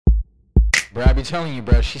Bro, I be telling you,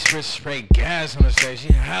 bro, she spits straight gas on the stage.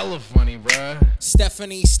 She hella funny, bro.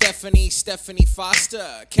 Stephanie Foster.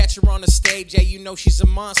 Catch her on the stage, yeah, you know she's a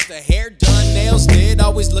monster. Hair done, nails did,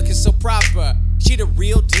 always looking so proper. She the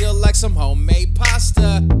real deal like some homemade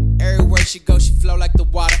pasta. Everywhere she goes, she flow like the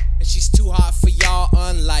water. And she's too hot for y'all,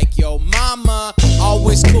 unlike your mama.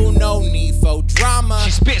 Always cool, no need for drama.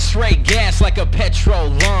 She spits straight gas like a petrol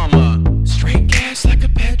llama. Straight gas like a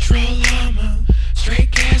petrol llama.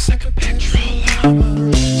 Straight gas like a petrol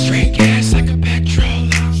llama. Straight gas like a petrol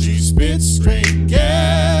llama. She spits straight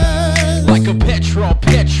gas like a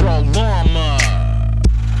petrol llama.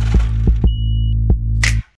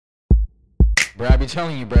 Bro, I be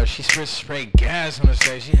telling you, bro, she spits straight gas on the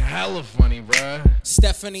stage. She hella funny, bro.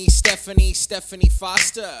 Stephanie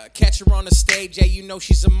Foster. Catch her on the stage, yeah, you know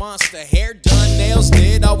she's a monster. Hair done, nails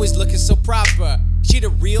did, always looking so proper. She the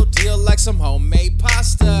real deal like some homemade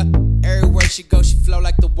pasta. Everywhere she goes, she flow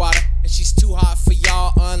like the water. And she's too hot for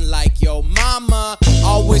y'all, unlike your mama.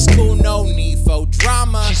 Always cool, no need for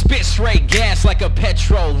drama. She spits straight gas like a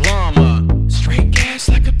petrol llama. Straight gas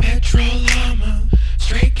like a petrol llama.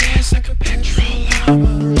 Straight gas like a petrol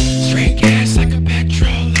llama. Straight gas like a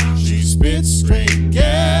petrol llama. She spits straight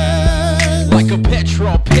gas like a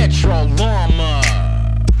petrol llama.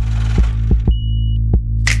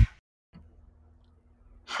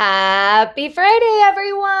 Happy Friday,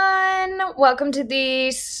 everyone! Welcome to the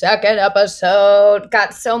second episode.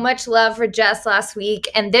 Got so much love for Jess last week,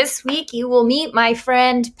 and this week you will meet my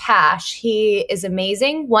friend Pash. He is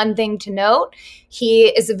amazing. One thing to note, he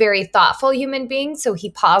is a very thoughtful human being, so he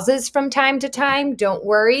pauses from time to time. Don't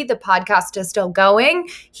worry, the podcast is still going.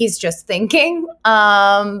 He's just thinking,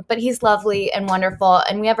 but he's lovely and wonderful,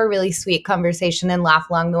 and we have a really sweet conversation and laugh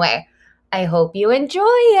along the way. I hope you enjoy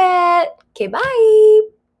it. Okay, bye!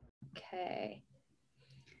 Okay.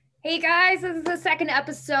 Hey guys, this is the second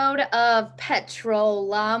episode of Petrol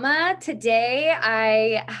Llama. Today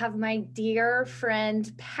I have my dear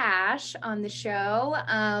friend Pash on the show.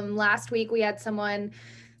 Last week we had someone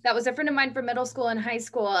that was a friend of mine from middle school and high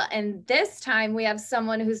school, and this time we have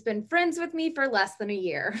someone who's been friends with me for less than a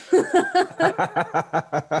year.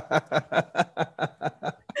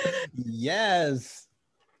 Yes.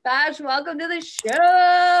 Pash, welcome to the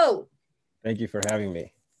show. Thank you for having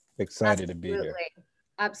me. Excited to be here.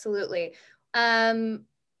 Absolutely.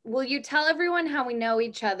 Will you tell everyone how we know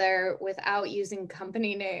each other without using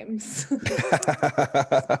company names?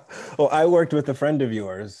 Well, I worked with a friend of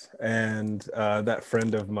yours, and that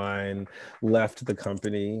friend of mine left the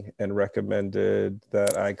company and recommended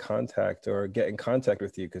that I contact or get in contact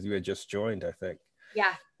with you because you had just joined, I think.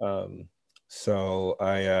 Yeah. So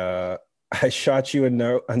I shot you a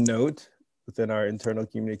note within our internal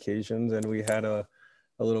communications, and we had a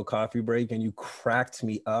little coffee break, and you cracked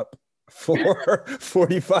me up for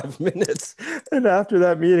 45 minutes. And after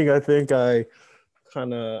that meeting, I think I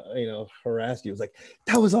kind of, harassed you. It was like,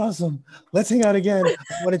 that was awesome. Let's hang out again.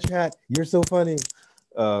 I want to chat. You're so funny.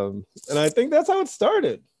 And I think that's how it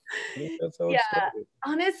started.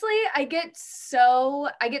 Honestly, I get so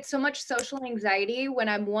much social anxiety when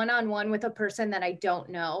I'm one-on-one with a person that I don't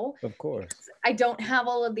know. Of course. I don't have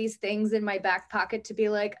all of these things in my back pocket to be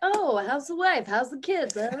like, oh, how's the wife? How's the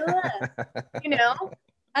kids? Blah, blah, blah.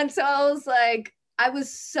 And so I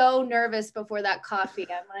was so nervous before that coffee.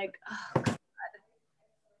 I'm like, oh God,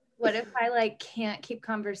 what if I can't keep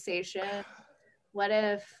conversation? What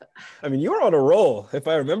if? I mean, you were on a roll, if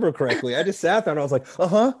I remember correctly. I just sat there and I was like,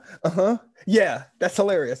 yeah, that's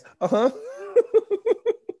hilarious.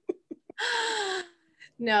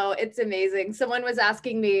 No, it's amazing. Someone was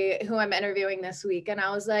asking me who I'm interviewing this week, and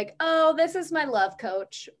I was like, oh, this is my love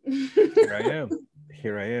coach. Here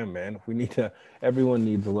I am, man. Everyone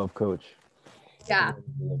needs a love coach. Yeah.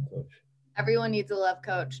 Everyone needs a love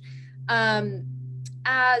coach.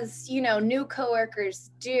 As new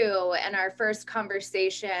coworkers do, in our first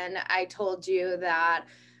conversation, I told you that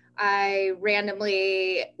I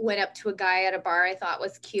randomly went up to a guy at a bar I thought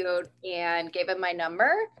was cute and gave him my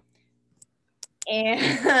number.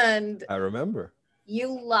 And I remember.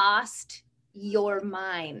 You lost your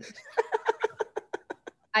mind.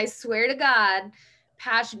 I swear to God,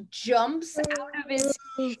 Pash jumps out of his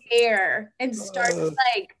chair and starts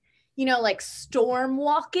storm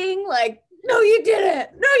walking, no, you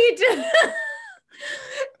didn't. No, you didn't.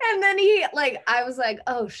 And then I was like,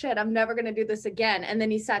 oh shit, I'm never going to do this again. And then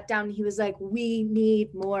he sat down and he was like, we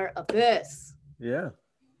need more of this. Yeah.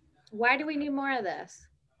 Why do we need more of this?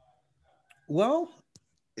 Well,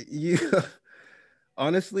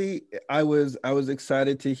 honestly, I was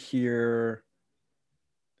excited to hear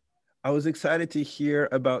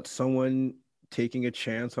about someone taking a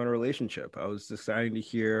chance on a relationship. I was deciding to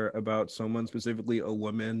hear about someone, specifically a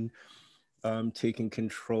woman, taking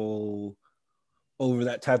control over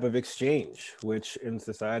that type of exchange, which in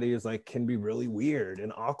society is like can be really weird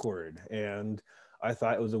and awkward. And I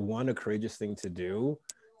thought it was a courageous thing to do.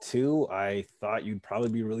 Two, I thought you'd probably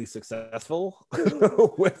be really successful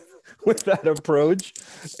with that approach.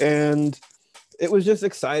 And it was just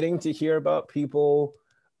exciting to hear about people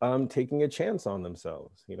taking a chance on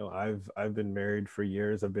themselves. You know, I've been married for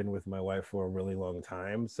years. I've been with my wife for a really long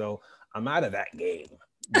time. So I'm out of that game,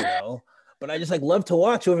 you know. But I just like love to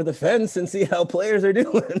watch over the fence and see how players are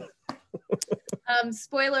doing.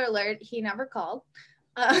 Spoiler alert, he never called.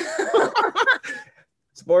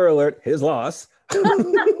 Spoiler alert, his loss. But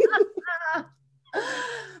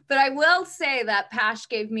I will say that Pash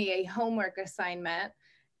gave me a homework assignment,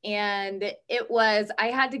 and it was, I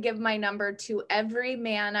had to give my number to every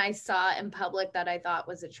man I saw in public that I thought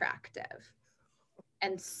was attractive.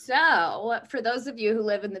 And so for those of you who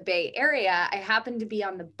live in the Bay Area, I happened to be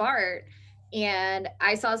on the BART and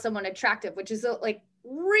I saw someone attractive, which is a like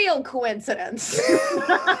real coincidence.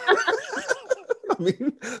 I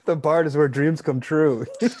mean, the BART is where dreams come true.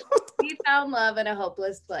 We found love in a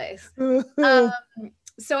hopeless place.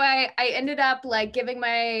 So I ended up like giving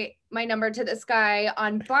my number to this guy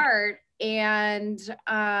on BART, and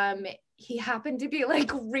he happened to be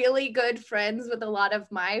like really good friends with a lot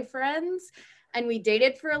of my friends. And we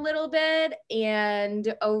dated for a little bit,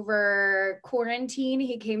 and over quarantine,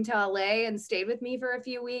 he came to LA and stayed with me for a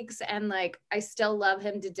few weeks. And like, I still love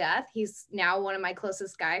him to death. He's now one of my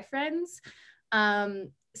closest guy friends.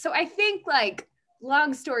 So I think like,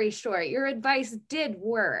 long story short, your advice did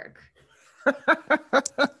work. But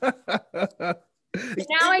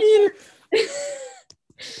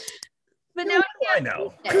now I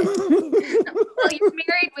know. Well, you're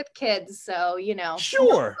married with kids, so you know.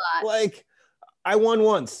 Sure. Like, I won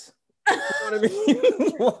once. You know what I mean?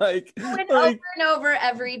 like over and over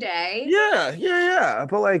every day. Yeah.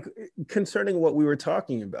 But like concerning what we were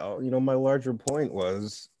talking about, you know, my larger point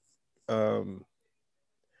was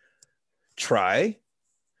try,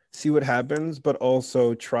 see what happens, but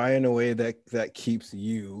also try in a way that keeps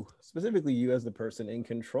you, specifically you as the person, in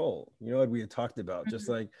control. You know what we had talked about, just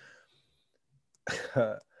like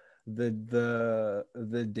the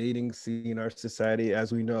dating scene, our society,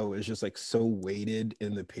 as we know, is just like so weighted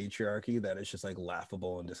in the patriarchy that it's just like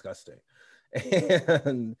laughable and disgusting.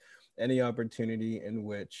 And any opportunity in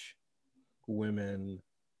which women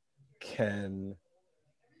can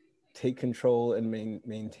take control and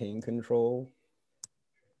maintain control,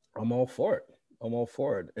 I'm all for it.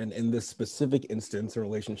 And in this specific instance, in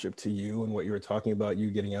relationship to you and what you were talking about, you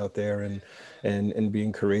getting out there and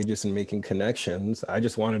being courageous and making connections, I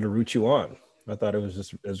just wanted to root you on. I thought it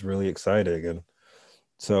was really exciting. And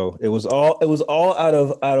so it was all out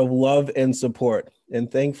of love and support. And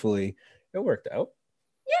thankfully it worked out.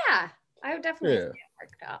 Yeah, I would definitely say it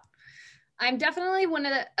worked out. I'm definitely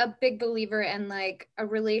a big believer in like a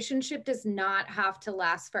relationship does not have to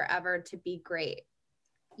last forever to be great,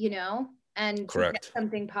 you know? And to get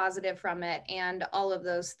something positive from it and all of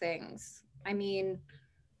those things. I mean,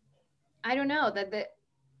 I don't know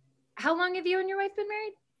how long have you and your wife been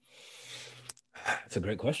married? That's a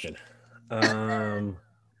great question.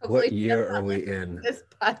 What year are we in? This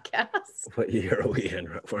podcast. What year are we in?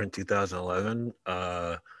 We're in 2011.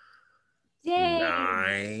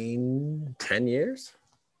 10 years?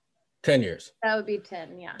 10 years. That would be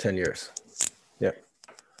 10, yeah. 10 years. Yeah.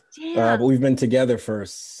 Damn. But we've been together for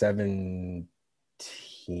 17.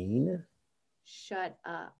 Shut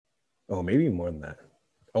up. Oh, maybe more than that.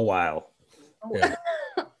 A while. Oh, yeah.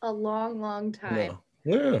 A long time.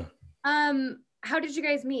 Yeah. How did you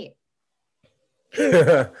guys meet? We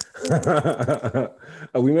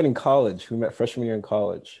met in college. We met freshman year in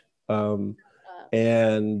college. And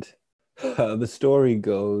the story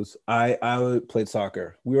goes, I played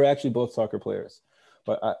soccer. We were actually both soccer players.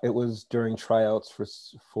 But it was during tryouts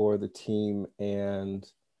for the team, and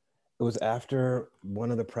it was after one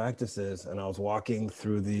of the practices, and I was walking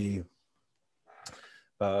through the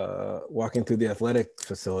athletic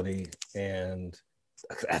facility,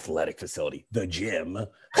 the gym.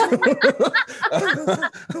 I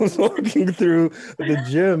was walking through the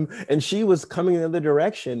gym, and she was coming in the other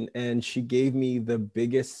direction, and she gave me the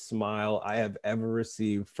biggest smile I have ever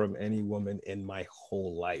received from any woman in my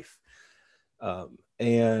whole life.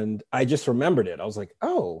 And I just remembered it. I was like,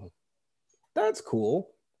 oh, that's cool.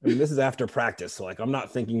 I mean, this is after practice. So like, I'm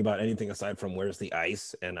not thinking about anything aside from where's the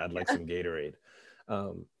ice and I'd like some Gatorade.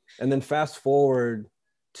 And then fast forward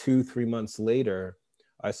 2-3 months later,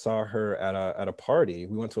 I saw her at a party.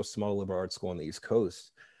 We went to a small liberal arts school on the East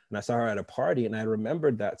Coast. And I saw her at a party, and I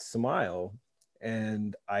remembered that smile,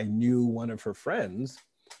 and I knew one of her friends,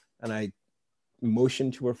 and I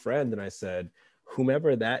motioned to her friend and I said,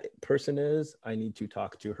 whomever that person is, I need to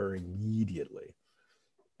talk to her immediately.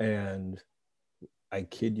 And I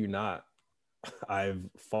kid you not, I've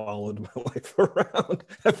followed my life around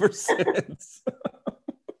ever since.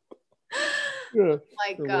 Yeah,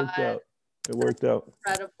 My God. It worked out.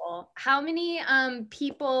 Incredible. How many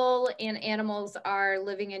people and animals are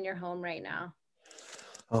living in your home right now?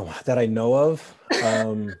 Oh, that I know of.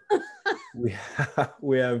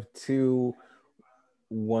 We have two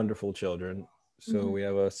wonderful children. So we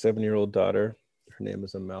have a 7-year-old daughter. Her name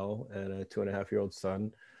is Amel, and a 2.5-year-old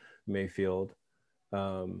son, Mayfield.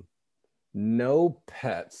 No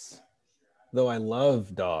pets, though I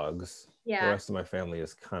love dogs. Yeah. The rest of my family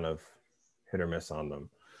is kind of hit or miss on them.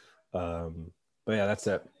 But yeah, that's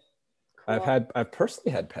it. Cool. I've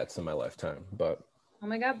personally had pets in my lifetime, but oh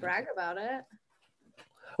my God, brag about it.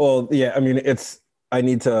 well, yeah, I mean, I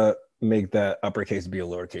need to make that uppercase B a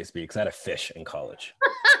lowercase b because I had a fish in college.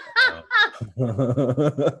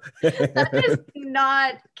 That does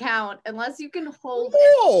not count unless you can hold it.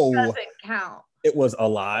 Whoa! It doesn't count. It was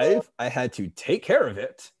alive. I had to take care of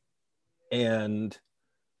it, and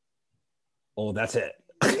that's it.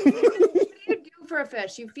 What do you do for a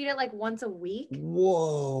fish? You feed it like once a week?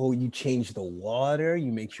 Whoa! You change the water.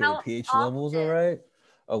 You make sure How the pH often? levels are right.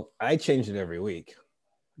 Oh, I changed it every week.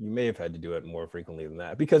 You may have had to do it more frequently than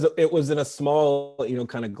that because it was in a small,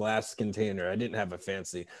 kind of glass container. I didn't have a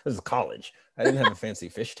fancy. This is college. I didn't have a fancy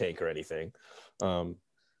fish tank or anything. So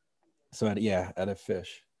I had a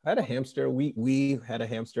fish. I had a hamster. We had a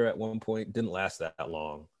hamster at one point. Didn't last that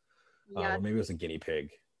long. Yeah. Or maybe it was a guinea pig.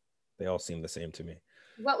 They all seem the same to me.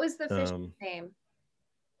 What was the fish's name?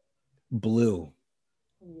 Blue.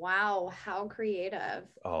 Wow, how creative.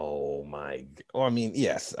 Oh my. Oh, I mean,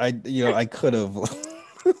 yes. I could have.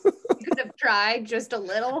 You could have tried just a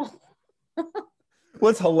little.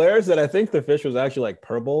 What's hilarious that I think the fish was actually like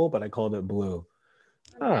purple, but I called it blue.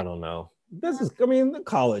 Okay. I don't know. The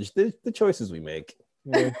college, the choices we make.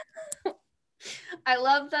 Yeah. I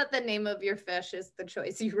love that the name of your fish is the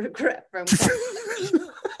choice you regret from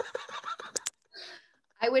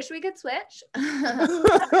I wish we could switch.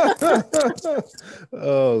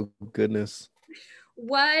 Oh, goodness.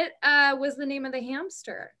 What was the name of the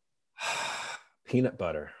hamster? Peanut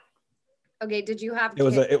butter. Okay, did you have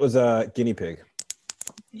kids? It was a guinea pig.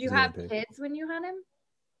 Did you have kids when you had him?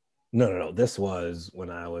 No. This was when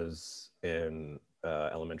I was in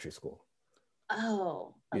elementary school.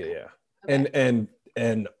 Oh. Okay. Yeah. Okay.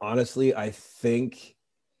 And honestly, I think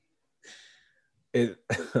there's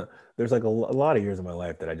like a lot of years of my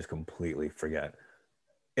life that I just completely forget.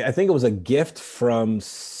 I think it was a gift from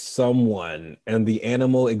someone, and the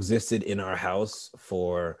animal existed in our house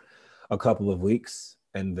for a couple of weeks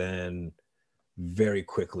and then very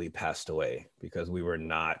quickly passed away because we were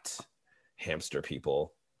not hamster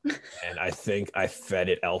people. And I think I fed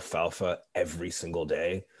it alfalfa every single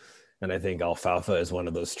day. And I think alfalfa is one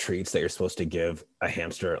of those treats that you're supposed to give a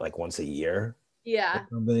hamster like once a year. Yeah.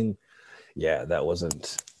 Something. Yeah, that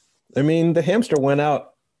wasn't. I mean, the hamster went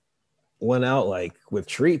out like with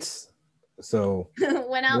treats. So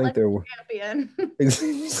went out like a champion.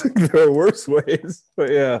 There are worse ways, but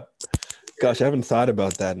yeah. Gosh, I haven't thought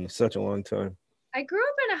about that in such a long time. I grew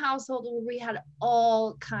up in a household where we had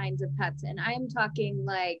all kinds of pets, and I am talking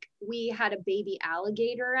like we had a baby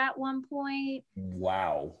alligator at one point.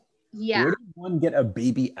 Wow. Yeah. Where did one get a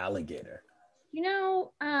baby alligator?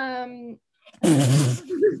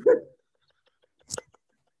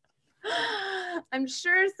 I'm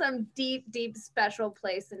sure some deep special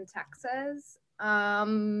place in Texas.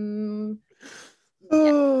 Oh,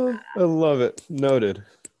 I love it. Noted.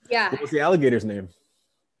 Yeah. What was the alligator's name?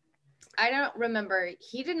 I don't remember.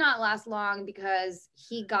 He did not last long because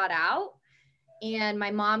he got out, and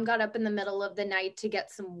my mom got up in the middle of the night to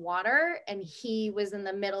get some water, and he was in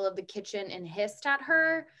the middle of the kitchen and hissed at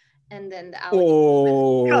her. And then the alligator.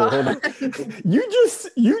 Oh, hold on. You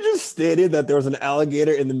just stated that there was an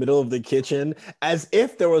alligator in the middle of the kitchen as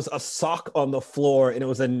if there was a sock on the floor and it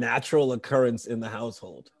was a natural occurrence in the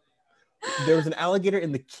household. There was an alligator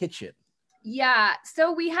in the kitchen. Yeah.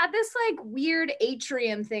 So we had this like weird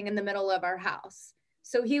atrium thing in the middle of our house.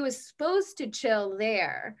 So he was supposed to chill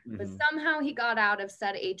there, but somehow he got out of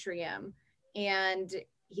said atrium and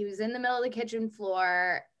he was in the middle of the kitchen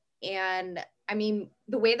floor. And I mean,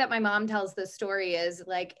 the way that my mom tells this story is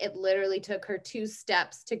like, it literally took her 2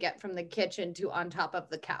 steps to get from the kitchen to on top of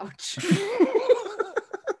the couch.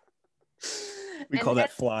 We call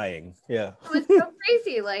that flying. Yeah. It was so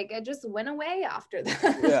crazy. Like, it just went away after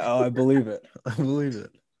that. Yeah. Oh, I believe it. I believe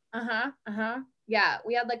it. Yeah,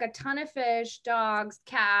 we had like a ton of fish, dogs,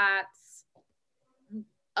 cats.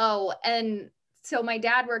 Oh, and so my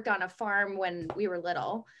dad worked on a farm when we were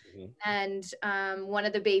little, and one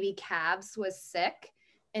of the baby calves was sick,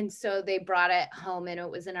 and so they brought it home, and it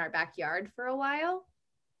was in our backyard for a while.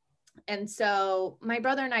 And so my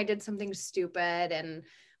brother and I did something stupid, and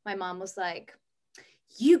my mom was like,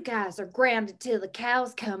 "You guys are grounded till the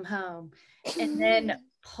cows come home," and then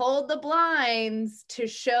pulled the blinds to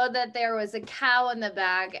show that there was a cow in the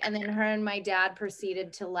back, and then her and my dad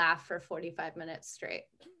proceeded to laugh for 45 minutes straight.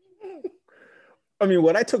 I mean,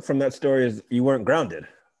 what I took from that story is you weren't grounded.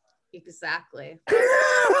 Exactly.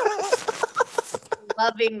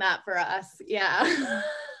 Loving that for us. Yeah.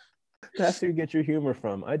 That's where you get your humor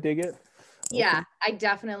from. I dig it. Yeah, I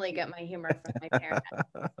definitely get my humor from my parents.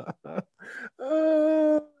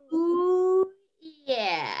 Uh, Ooh,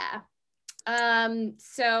 yeah.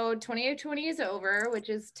 So 2020 is over, which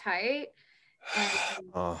is tight.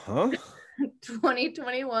 And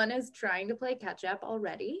 2021 is trying to play catch up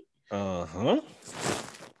already. What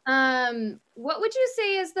would you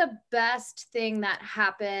say is the best thing that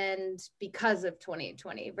happened because of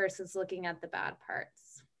 2020 versus looking at the bad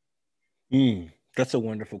parts? That's a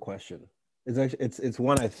wonderful question. It's actually it's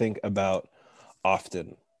one I think about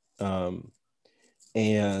often.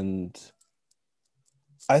 And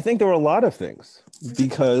I think there were a lot of things,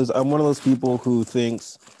 because I'm one of those people who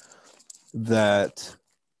thinks that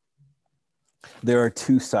there are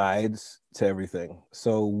two sides to everything.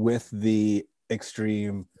 So with the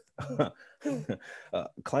extreme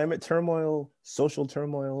climate turmoil, social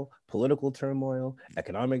turmoil, political turmoil,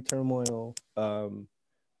 economic turmoil,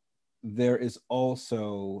 there is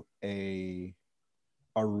also a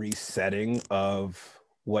resetting of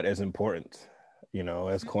what is important. You know,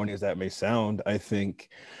 as corny as that may sound, I think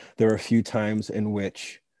there are a few times in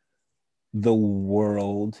which the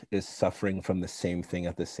world is suffering from the same thing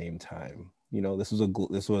at the same time. You know, this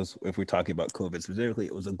was, if we're talking about COVID specifically,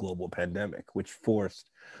 it was a global pandemic, which forced,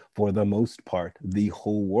 for the most part, the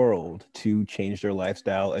whole world to change their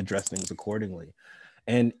lifestyle, address things accordingly.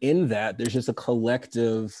 And in that, there is a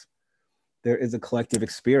collective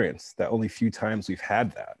experience that only few times we've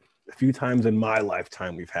had that. A few times in my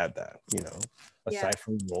lifetime we've had that, you know, aside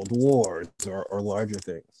from world wars or larger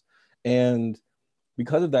things. And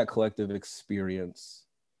because of that collective experience,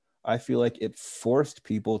 I feel like it forced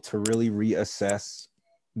people to really reassess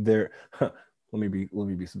their let me be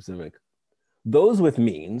specific. Those with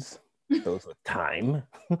means, those with time,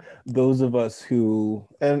 those of us who,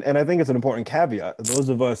 and I think it's an important caveat, those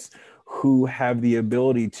of us who have the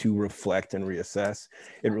ability to reflect and reassess,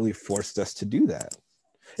 it really forced us to do that.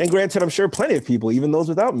 And granted, I'm sure plenty of people, even those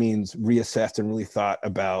without means, reassessed and really thought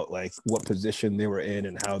about like what position they were in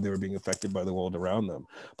and how they were being affected by the world around them.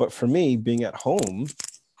 But for me, being at home,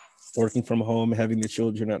 working from home, having the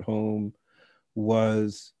children at home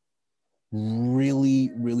was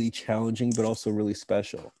really, really challenging, but also really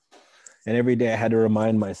special. And every day I had to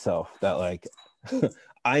remind myself that like,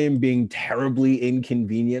 I am being terribly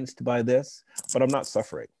inconvenienced by this, but I'm not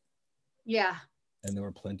suffering. Yeah. And there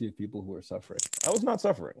were plenty of people who were suffering. I was not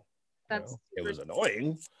suffering. It was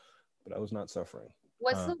annoying, but I was not suffering.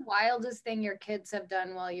 What's the wildest thing your kids have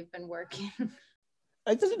done while you've been working?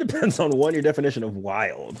 I guess it depends on your definition of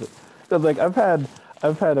wild. Because like I've had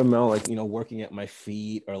Amel like, you know, working at my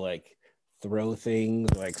feet or like throw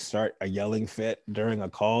things, like start a yelling fit during a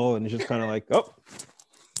call, and it's just kind of like, oh,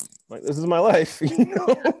 like this is my life, you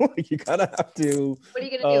know. Like you kind of have to. What are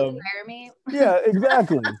you gonna do? Fire me? Yeah,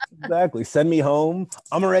 exactly. Send me home.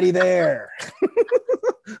 I'm already there.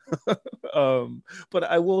 But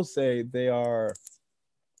I will say they are.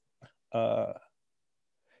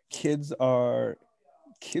 Kids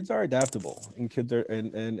are adaptable, and kids are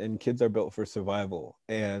and kids are built for survival.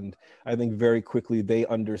 And I think very quickly they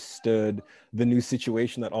understood the new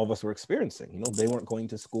situation that all of us were experiencing. You know, they weren't going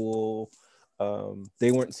to school.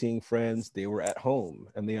 They weren't seeing friends. They were at home,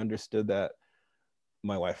 and they understood that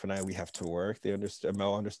my wife and I, we have to work.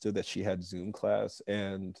 Mel understood that she had Zoom class,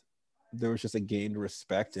 and there was just a gained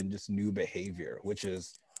respect and just new behavior, which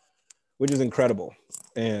is incredible.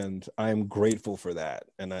 And I'm grateful for that.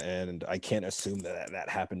 And I can't assume that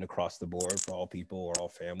happened across the board for all people or all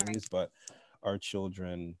families, but our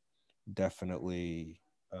children definitely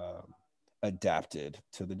adapted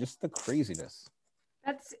to the craziness.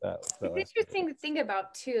 That's interesting to think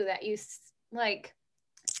about too, that you like,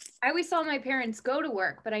 I always saw my parents go to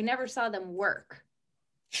work, but I never saw them work.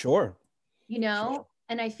 Sure. You know? Sure.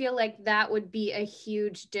 And I feel like that would be a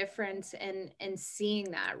huge difference in seeing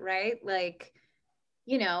that, right? Like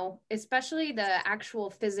you know, especially the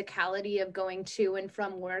actual physicality of going to and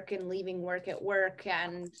from work and leaving work at work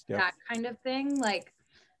and that kind of thing. Like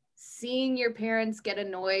seeing your parents get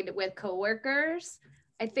annoyed with coworkers,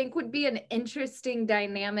 I think would be an interesting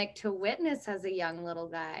dynamic to witness as a young little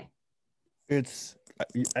guy. I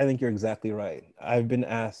think you're exactly right. I've been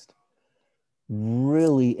asked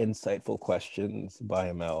really insightful questions by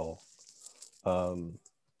Amel,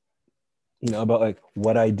 about like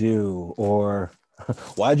what I do, or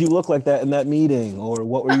why'd you look like that in that meeting, or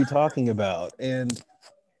what were you talking about? And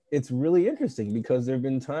it's really interesting because there have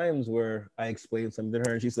been times where I explain something to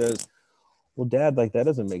her and she says, well, Dad, like that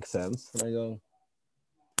doesn't make sense. And I go,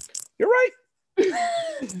 you're right.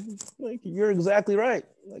 Like, you're exactly right.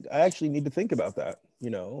 Like, I actually need to think about that,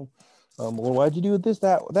 well, why'd you do it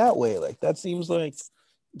that way? Like, that seems like,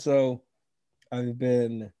 so I've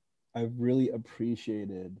really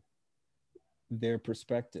appreciated their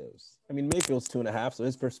perspectives. I mean, Mayfield's 2.5, so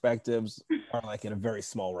his perspectives are like in a very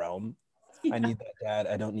small realm. Yeah. I need that, Dad.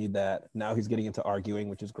 I don't need that. Now he's getting into arguing,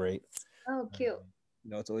 which is great. Oh, cute.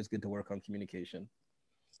 It's always good to work on communication.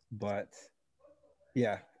 But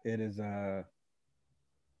yeah, it is.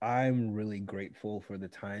 I'm really grateful for the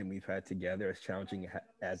time we've had together, as challenging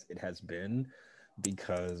as it has been,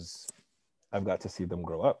 because I've got to see them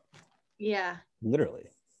grow up. Yeah. Literally.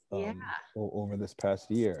 Over this past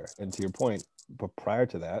year. And to your point, but prior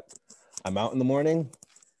to that, I'm out in the morning,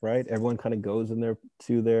 right? Everyone kind of goes to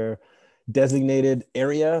their designated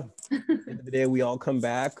area. End of the day, we all come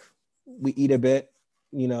back, we eat a bit,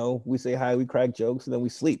 we say hi, we crack jokes, and then we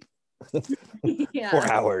sleep.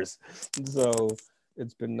 4 hours. So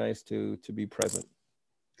it's been nice to be present.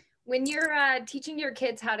 When you're teaching your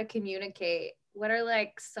kids how to communicate, what are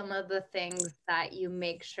like some of the things that you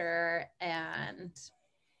make sure and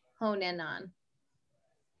hone in on?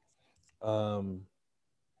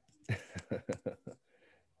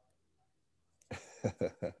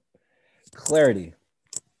 Clarity.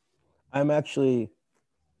 I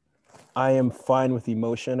am fine with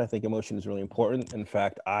emotion. I think emotion is really important. In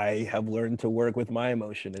fact, I have learned to work with my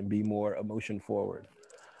emotion and be more emotion forward.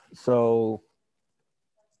 So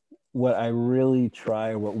what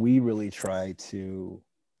we really try to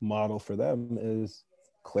model for them is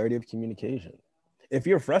clarity of communication. If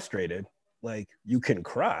you're frustrated, like, you can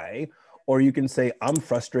cry, or you can say, I'm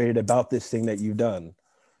frustrated about this thing that you've done,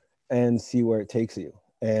 and see where it takes you.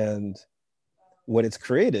 And what it's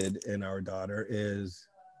created in our daughter is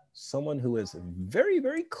someone who is very,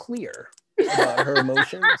 very clear about her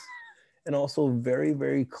emotions, and also very,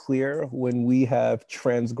 very clear when we have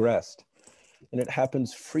transgressed. And it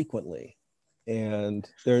happens frequently. And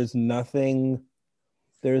there's nothing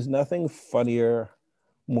funnier,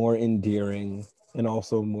 more endearing, and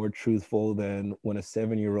also more truthful than when a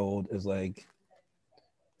 7-year-old is like,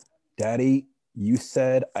 Daddy, you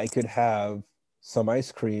said I could have some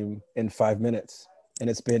ice cream in 5 minutes, and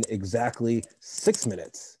it's been exactly 6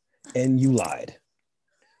 minutes, and you lied.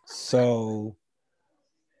 So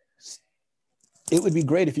it would be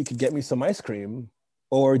great if you could get me some ice cream,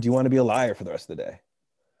 or do you want to be a liar for the rest of the day?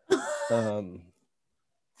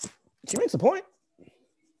 She makes a point.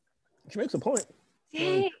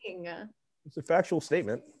 Dang. It's a factual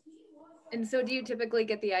statement. And so do you typically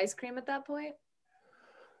get the ice cream at that point?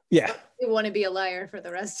 Yeah. You want to be a liar for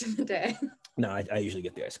the rest of the day? No, I usually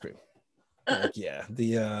get the ice cream. Yeah,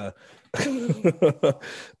 the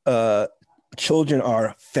children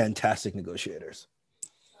are fantastic negotiators.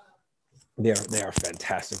 They are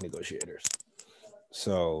fantastic negotiators.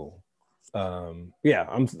 So, yeah,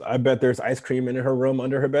 I bet there's ice cream in her room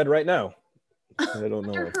under her bed right now. I don't know.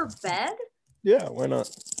 Under her bed? Yeah, why not?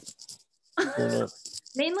 Why not?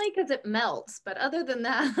 Mainly because it melts, but other than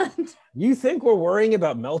that. You think we're worrying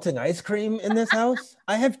about melting ice cream in this house?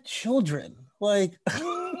 I have children. Like,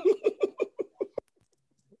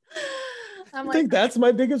 I think that's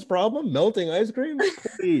my biggest problem, melting ice cream?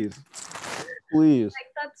 Please. Like,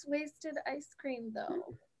 that's wasted ice cream,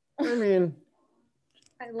 though. I mean,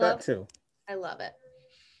 that too. I love it.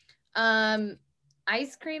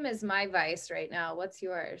 Ice cream is my vice right now. What's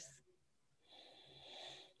yours?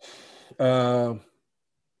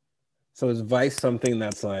 So is vice something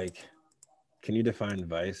that's like, can you define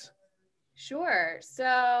vice? Sure.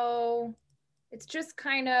 So it's just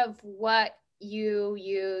kind of what you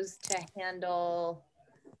use to handle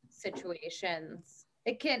situations.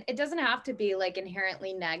 It doesn't have to be like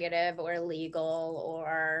inherently negative or legal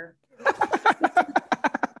or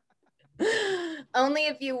only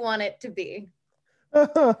if you want it to be.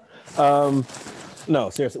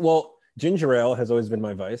 No, seriously. Well, ginger ale has always been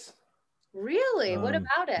my vice. Really? What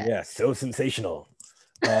about it? Yeah, so sensational.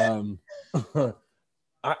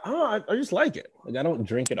 I just like it. Like I don't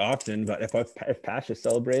drink it often, but if Pash is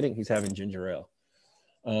celebrating, he's having ginger ale.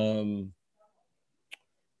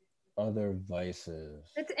 Other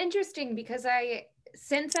vices. It's interesting because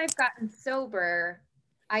since I've gotten sober,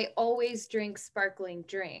 I always drink sparkling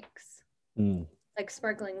drinks. Like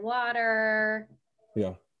sparkling water.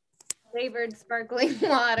 Yeah. Flavored sparkling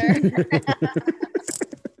water.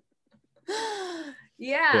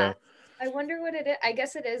 Yeah. I wonder what it is. I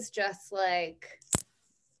guess it is just like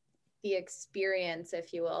the experience,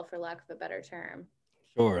 if you will, for lack of a better term.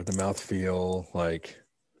 Sure. The mouthfeel, like,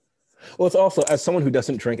 well, it's also, as someone who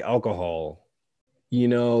doesn't drink alcohol, you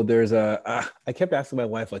know, there's I kept asking my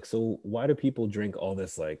wife, like, so why do people drink all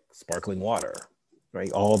this like sparkling water,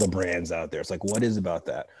 right? All the brands out there. It's like, what is about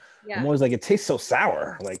that? Yeah. I'm always like, it tastes so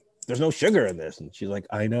sour. Like, there's no sugar in this. And she's like,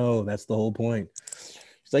 I know, that's the whole point.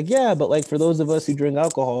 She's like, yeah, but like for those of us who drink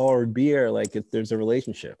alcohol or beer, like there's a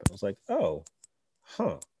relationship. I was like, oh,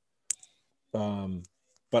 huh.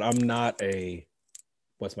 But I'm not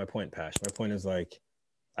what's my point, Pash? My point is like,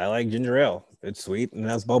 I like ginger ale. It's sweet and it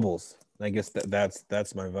has bubbles. I guess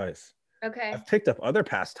that's my vice. Okay. I've picked up other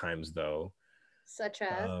pastimes though. Such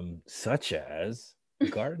as? Such as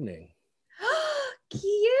gardening.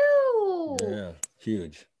 Cute. Yeah,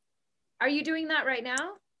 huge. Are you doing that right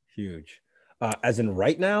now? Huge. As in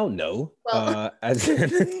right now? No. Well. As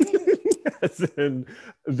in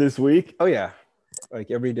this week? Oh yeah.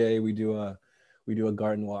 Like every day we do a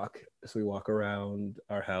garden walk. So we walk around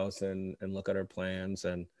our house and look at our plants.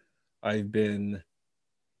 And I've been,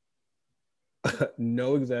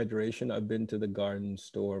 no exaggeration, I've been to the garden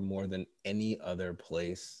store more than any other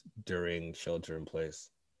place during shelter in place.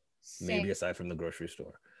 Same. Maybe aside from the grocery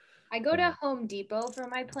store. I go to Home Depot for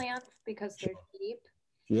my plants because they're cheap.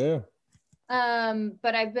 Yeah.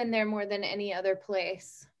 But I've been there more than any other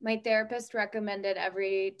place. My therapist recommended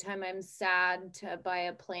every time I'm sad to buy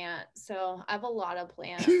a plant. So I have a lot of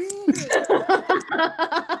plants.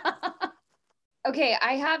 Okay,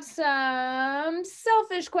 I have some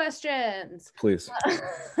selfish questions. Please.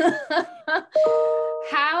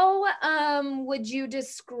 How would you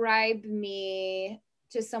describe me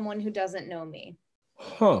to someone who doesn't know me?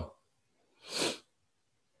 Huh.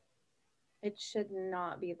 It should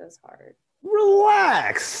not be this hard.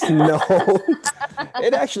 Relax. No.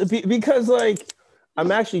 It actually because like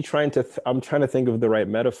I'm actually trying to think of the right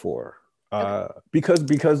metaphor.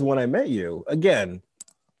 Because when I met you, again,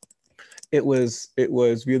 it was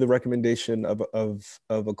via the recommendation of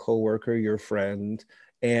a coworker, your friend,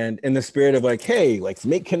 and in the spirit of like, hey, like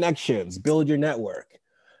make connections, build your network.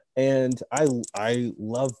 And I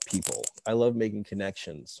love people. I love making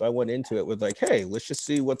connections. So I went into it with like, hey, let's just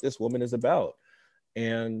see what this woman is about.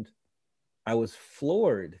 And I was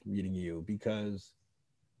floored meeting you because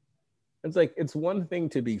it's like, it's one thing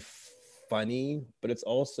to be funny, but it's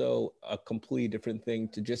also a completely different thing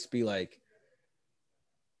to just be like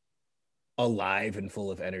alive and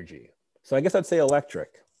full of energy. So I guess I'd say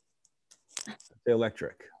electric.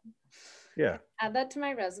 Yeah. Add that to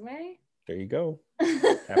my resume. There you go.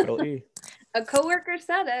 Capital E. A coworker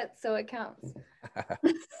said it, so it counts.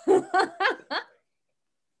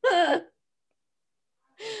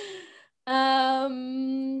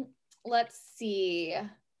 Let's see.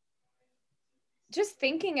 Just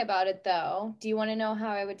thinking about it though, do you want to know how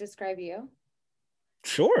I would describe you?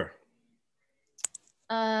 Sure.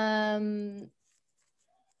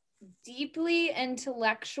 Deeply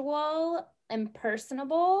intellectual and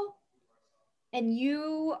personable. And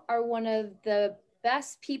you are one of the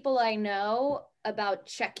best people I know about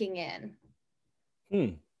checking in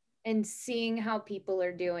and seeing how people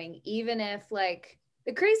are doing, even if like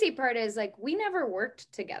the crazy part is like we never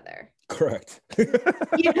worked together. Correct.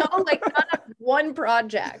 You know, like not on one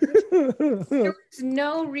project. There was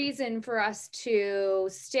no reason for us to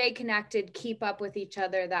stay connected, keep up with each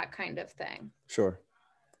other, that kind of thing. Sure.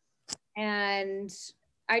 And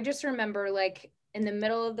I just remember like in the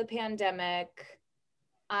middle of the pandemic,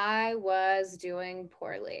 I was doing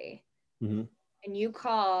poorly. Mm-hmm. And you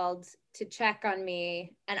called to check on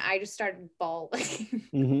me and I just started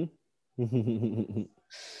bawling. Mm-hmm.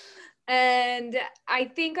 And I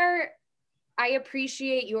think I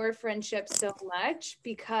appreciate your friendship so much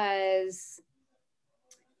because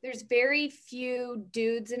there's very few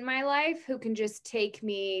dudes in my life who can just take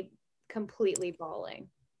me completely bawling.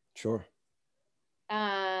 Sure.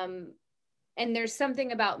 And there's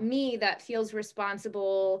something about me that feels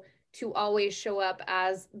responsible to always show up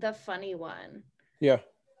as the funny one. Yeah.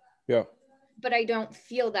 Yeah. But I don't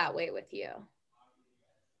feel that way with you.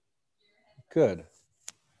 Good.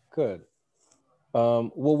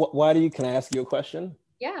 Well, why can I ask you a question?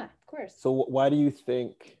 Yeah, of course. So why do you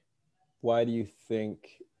think why do you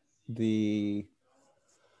think the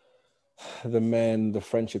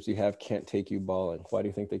friendships you have can't take you bowling? Why do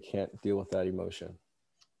you think they can't deal with that emotion?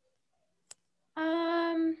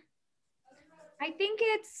 I think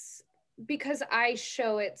it's because I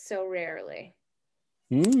show it so rarely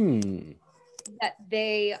that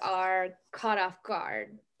they are caught off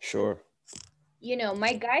guard. Sure. You know,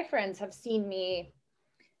 my guy friends have seen me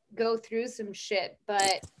go through some shit,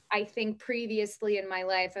 but I think previously in my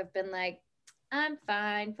life I've been like, I'm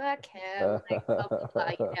fine, fuck him, like blah blah blah,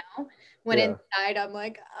 you know. When Yeah. inside I'm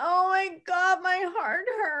like, oh my god, my heart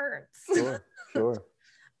hurts. Sure.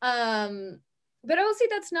 But I will say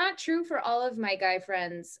that's not true for all of my guy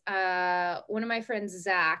friends. One of my friends,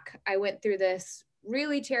 Zach, I went through this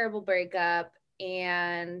really terrible breakup,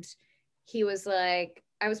 and he was like,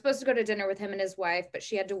 I was supposed to go to dinner with him and his wife, but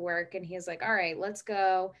she had to work, and he was like, all right, let's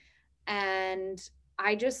go. And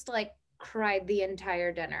I just like cried the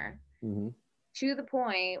entire dinner. Mm-hmm. To the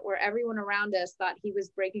point where everyone around us thought he was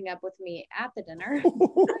breaking up with me at the dinner.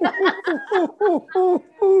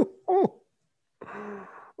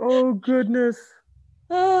 Oh goodness.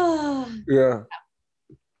 Yeah.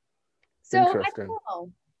 So I Interesting. don't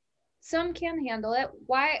know. Some can handle it.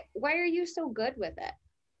 Why are you so good with it?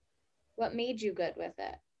 What made you good with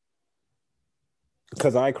it?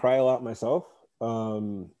 Because I cry a lot myself.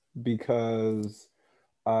 Because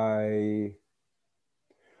I'm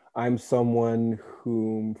someone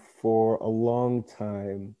whom for a long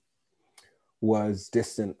time was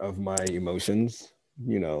distant of my emotions,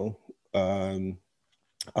 you know.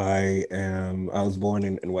 I was born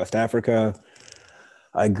in West Africa.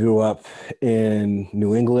 I grew up in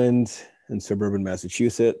New England, in suburban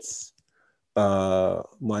Massachusetts.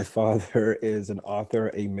 My father is an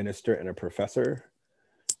author, a minister, and a professor.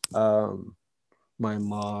 My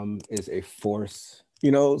mom is a force,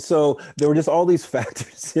 you know, so there were just all these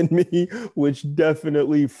factors in me which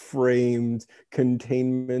definitely framed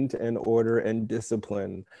containment and order and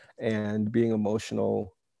discipline, and being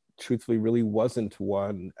emotional truthfully really wasn't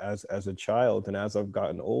one as a child. And as I've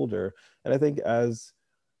gotten older, and I think as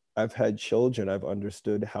I've had children, I've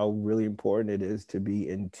understood how really important it is to be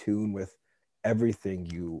in tune with everything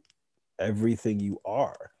you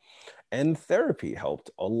are. And therapy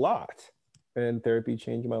helped a lot. And therapy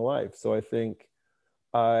changed my life. So I think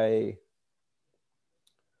I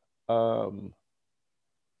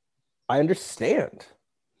understand.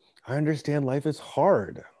 I understand life is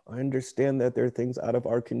hard. I understand that there are things out of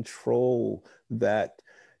our control that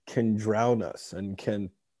can drown us and can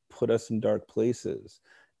put us in dark places.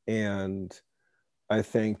 And I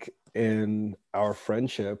think in our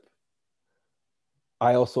friendship,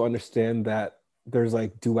 I also understand that there's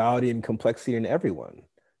like duality and complexity in everyone.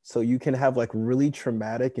 So you can have like really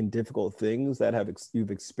traumatic and difficult things that you've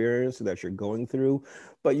experienced or that you're going through,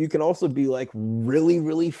 but you can also be like really,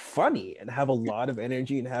 really funny and have a lot of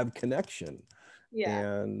energy and have connection. Yeah.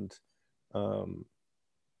 And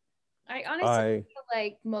I honestly feel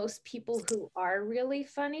like most people who are really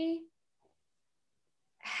funny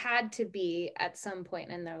had to be at some point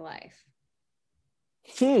in their life.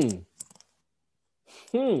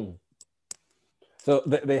 So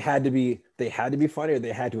they had to be funny, or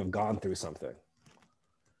they had to have gone through something.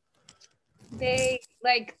 They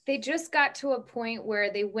just got to a point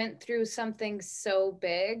where they went through something so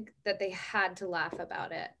big that they had to laugh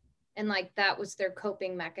about it. And like that was their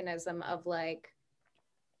coping mechanism of like,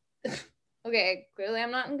 okay, clearly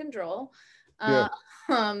I'm not in control. Yeah.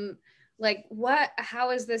 Like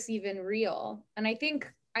how is this even real? And I think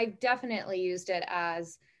I definitely used it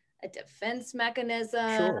as a defense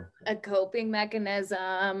mechanism, Sure. A coping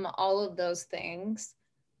mechanism, all of those things.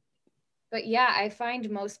 But yeah, I find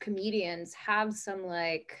most comedians have some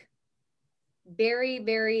like very,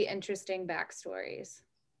 very interesting backstories.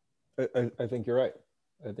 I think you're right.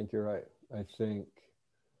 I think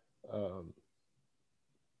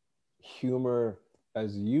humor,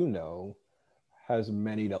 as you know, has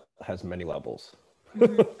many levels.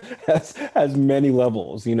 Mm-hmm. has many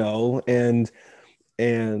levels, you know, and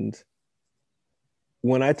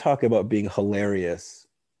when I talk about being hilarious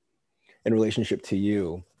in relationship to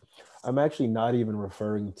you, I'm actually not even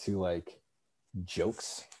referring to like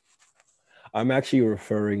jokes. I'm actually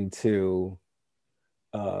referring to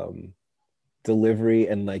delivery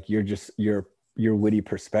and like your witty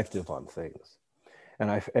perspective on things.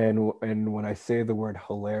 And when I say the word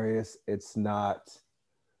hilarious, it's not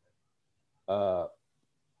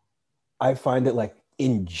I find it like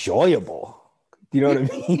enjoyable. Do you know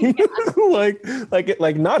what I mean?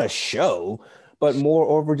 like not a show, but more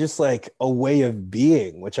over just like a way of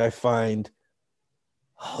being, which I find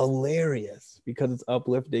hilarious because it's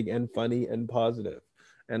uplifting and funny and positive.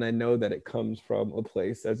 And I know that it comes from a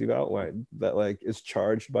place, as you've outlined, that like is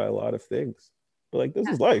charged by a lot of things. But like, this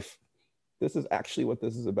is life. This is actually what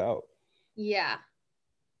this is about. Yeah.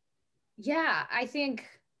 Yeah.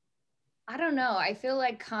 I don't know. I feel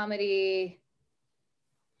like comedy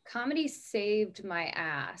saved my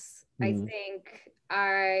ass. I think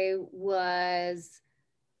I was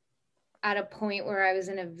at a point where I was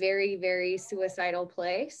in a very, very suicidal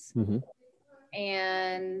place.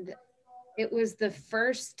 And it was the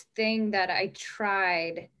first thing that I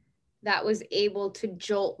tried that was able to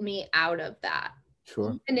jolt me out of that.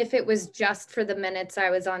 Sure. And if it was just for the minutes I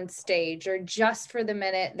was on stage, or just for the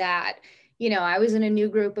minute that, you know, I was in a new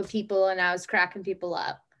group of people and I was cracking people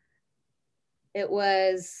up. It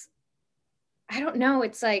was, I don't know,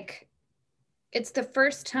 it's like, it's the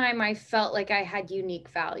first time I felt like I had unique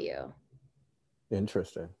value.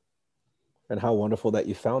 Interesting. And how wonderful that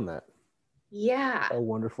you found that. Yeah. How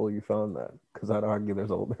wonderful you found that. Because I'd argue there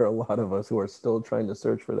are a lot of us who are still trying to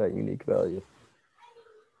search for that unique value.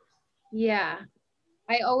 Yeah.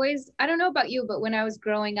 I don't know about you, but when I was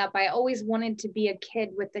growing up, I always wanted to be a kid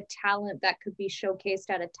with the talent that could be showcased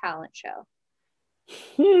at a talent show.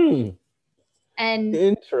 And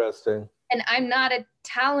interesting. And I'm not a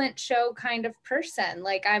talent show kind of person.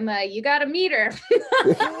 Like you gotta meet her.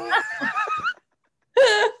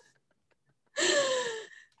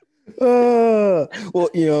 Well,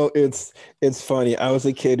 you know, it's funny. I was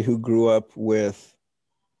a kid who grew up with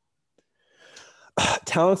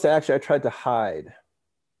talents that actually I tried to hide.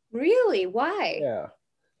 Really? Why? Yeah.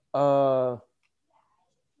 Oh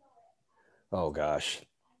gosh.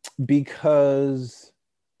 Because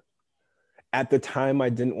at the time I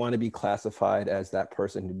didn't want to be classified as that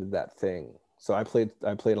person who did that thing. So I played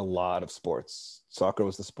a lot of sports. Soccer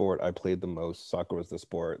was the sport I played the most. Soccer was the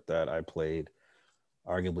sport that I played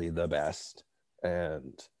arguably the best,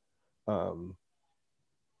 and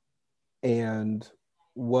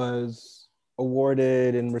was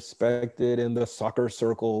awarded and respected in the soccer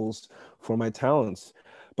circles for my talents.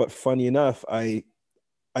 But funny enough, I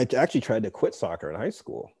actually tried to quit soccer in high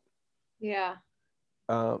school. Yeah.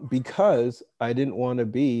 Because I didn't want to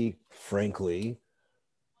be, frankly,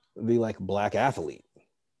 the like Black athlete.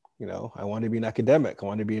 You know, I wanted to be an academic. I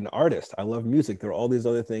wanted to be an artist. I love music. There are all these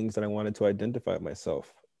other things that I wanted to identify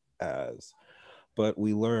myself as. But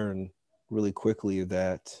we learn really quickly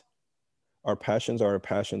that our passions are our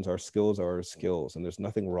passions, our skills are our skills. And there's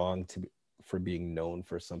nothing wrong for being known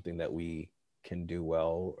for something that we can do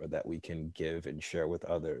well or that we can give and share with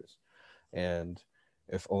others. And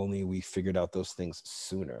if only we figured out those things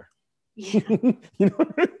sooner. Yeah. You know,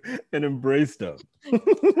 and embraced them.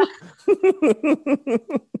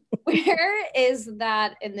 Where is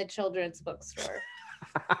that in the children's bookstore?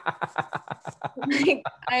 Like,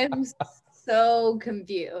 I'm so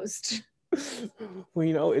confused. Well,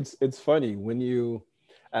 you know, it's funny when you,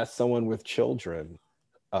 as someone with children,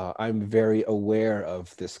 I'm very aware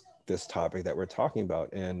of this topic that we're talking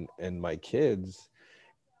about, and my kids,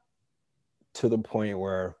 to the point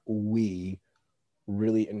where we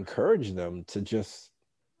really encourage them to just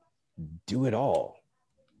do it all.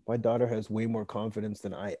 My daughter has way more confidence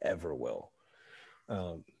than I ever will.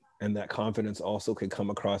 And that confidence also can come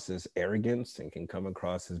across as arrogance and can come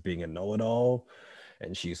across as being a know-it-all.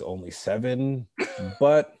 And she's only 7,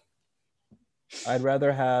 but I'd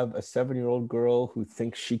rather have a 7-year-old girl who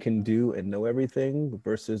thinks she can do and know everything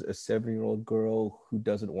versus a 7-year-old girl who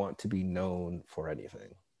doesn't want to be known for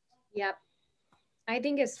anything. Yep. I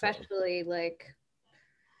think especially like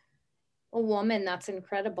a woman, that's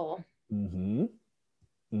incredible. Mm-hmm.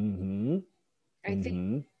 Mm-hmm. I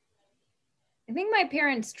think my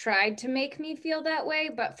parents tried to make me feel that way,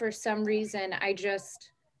 but for some reason I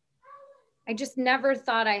just never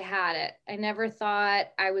thought I had it. I never thought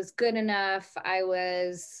I was good enough. I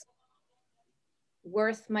was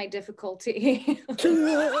worth my difficulty.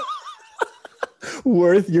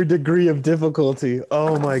 Worth your degree of difficulty.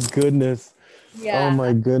 Oh my goodness. Yeah. Oh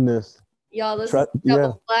my goodness. Y'all, this is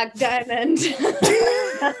double Black Diamond.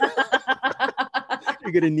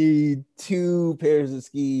 You're gonna need 2 pairs of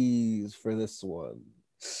skis for this one.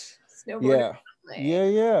 Snowboard.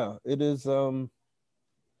 Yeah. It is.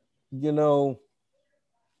 You know,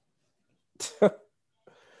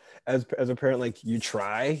 as a parent, like you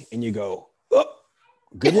try and you go, oh,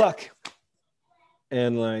 good luck,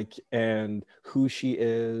 and who she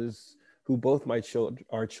is, who both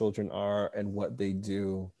our children are, and what they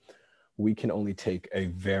do. We can only take a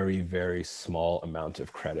very, very small amount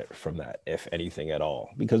of credit from that, if anything at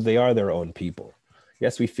all, because they are their own people.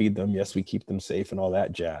 Yes, we feed them. Yes, we keep them safe and all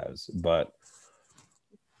that jazz. But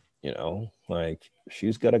you know, like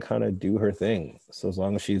she's got to kind of do her thing. So as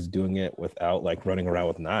long as she's doing it without like running around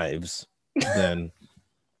with knives, then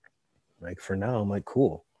like for now, I'm like,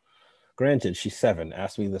 cool. Granted, she's 7.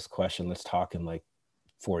 Ask me this question. Let's talk in like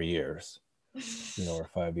 4 years, you know, or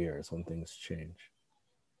 5 years when things change.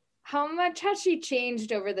 How much has she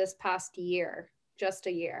changed over this past year? Just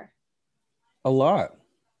a year? A lot.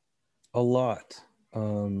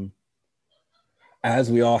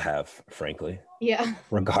 As we all have, frankly. Yeah.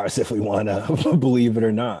 Regardless if we want to believe it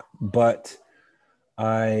or not. But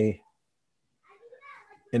in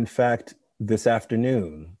fact, this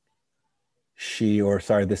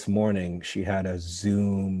morning, she had a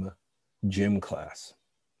Zoom gym class.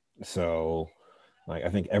 So like, I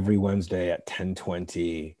think every Wednesday at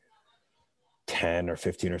 10:20, 10 or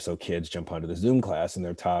 15 or so kids jump onto the Zoom class, and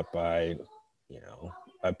they're taught by, you know,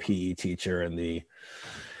 a PE teacher in the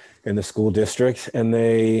school district, and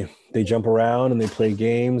they jump around and they play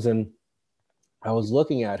games. And I was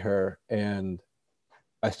looking at her and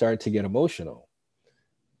I started to get emotional.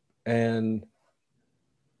 And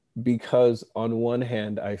because on one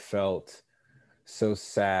hand, I felt so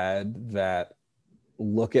sad that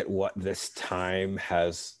look at what this time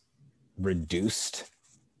has reduced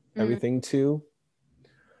everything to.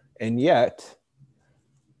 And yet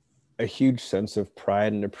a huge sense of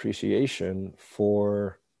pride and appreciation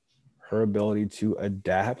for her ability to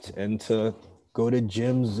adapt and to go to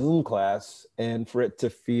gym Zoom class and for it to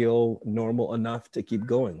feel normal enough to keep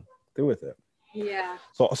going through with it. Yeah.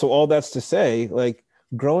 So all that's to say, like,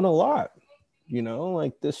 grown a lot, you know,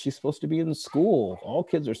 like this, she's supposed to be in school. All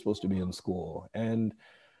kids are supposed to be in school, and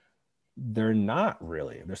they're not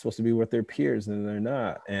really. They're supposed to be with their peers, and they're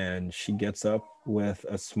not. And she gets up with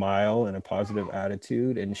a smile and a positive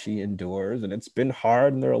attitude, and she endures. And it's been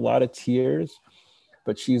hard, and there are a lot of tears,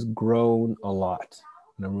 but she's grown a lot,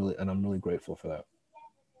 and I'm really grateful for that.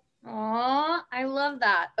 Aw, I love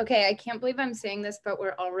that. Okay, I can't believe I'm saying this, but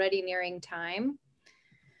we're already nearing time.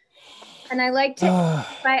 And I like to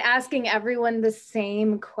by asking everyone the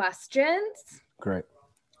same questions. Great.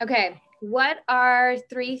 Okay, what are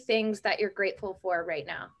 3 things that you're grateful for right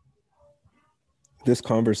now? This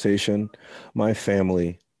conversation, my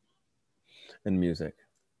family, and music.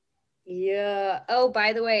 Yeah. Oh,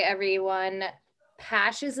 by the way, everyone,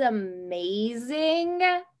 Pash is amazing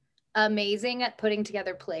at putting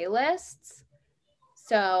together playlists.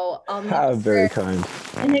 So I'll very kind.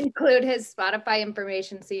 And include his Spotify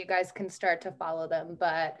information so you guys can start to follow them.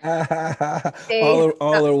 But all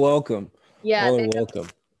are welcome. Yeah, all are welcome.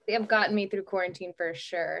 They have gotten me through quarantine for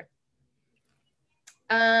sure.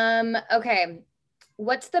 Okay.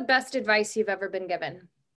 What's the best advice you've ever been given?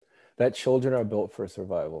 That children are built for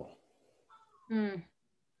survival. Who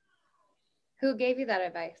gave you that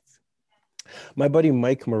advice? My buddy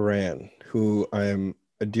Mike Moran, who I'm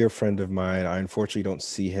a dear friend of mine. I unfortunately don't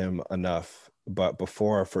see him enough, but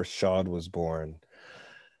before our first child was born,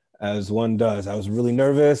 as one does, I was really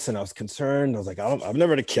nervous and I was concerned. I was like, I've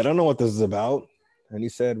never had a kid. I don't know what this is about. And he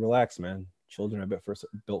said, relax, man. Children are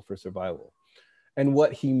built for survival. And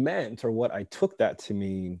what he meant, or what I took that to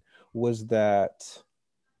mean, was that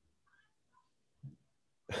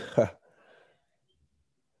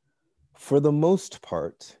for the most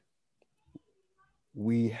part,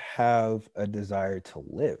 we have a desire to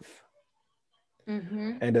live.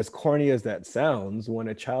 Mm-hmm. And as corny as that sounds, when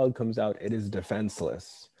a child comes out, it is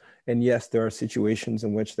defenseless. And yes, there are situations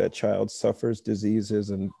in which that child suffers diseases,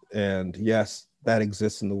 and yes, that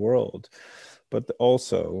exists in the world. But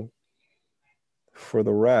also, for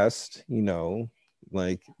the rest, you know,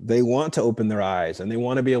 like they want to open their eyes, and they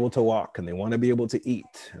want to be able to walk, and they want to be able to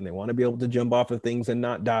eat, and they want to be able to jump off of things and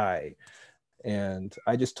not die. And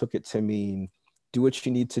I just took it to mean, do what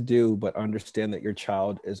you need to do, but understand that your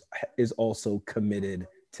child is also committed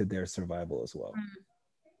to their survival as well.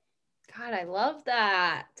 God, I love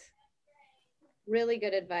that. Really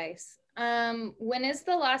good advice. When is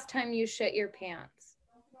the last time you shit your pants?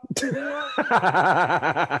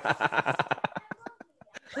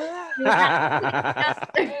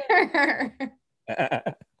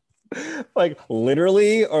 Like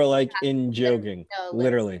literally, or like in joking? No,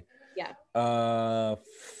 literally. Yeah.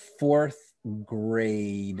 4th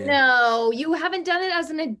grade. No, you haven't done it as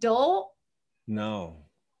an adult? No.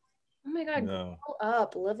 Oh my God, no. Grow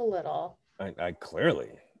up, live a little. I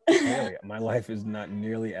clearly, my life is not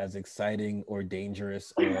nearly as exciting or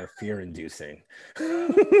dangerous or fear-inducing.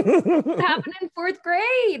 What happened in 4th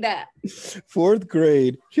grade? 4th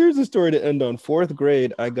grade. Here's the story to end on. 4th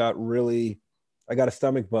grade, I got a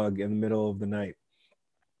stomach bug in the middle of the night.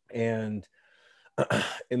 And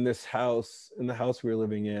in the house we were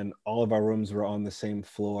living in, all of our rooms were on the same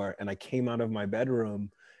floor. And I came out of my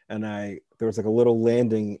bedroom and there was like a little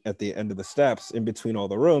landing at the end of the steps in between all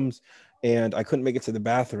the rooms, and I couldn't make it to the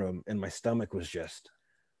bathroom, and my stomach was just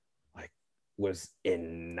was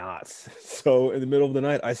in knots. So in the middle of the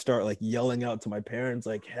night, I start like yelling out to my parents,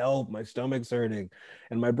 like, help, my stomach's hurting.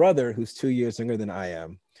 And my brother, who's 2 years younger than I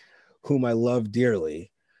am, whom I love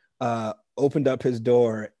dearly, opened up his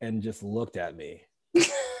door and just looked at me.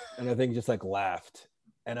 And I think just like laughed.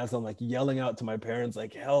 And as I'm like yelling out to my parents,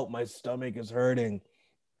 like, help, my stomach is hurting,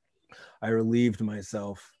 I relieved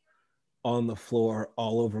myself on the floor,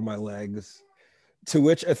 all over my legs. To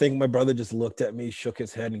which I think my brother just looked at me, shook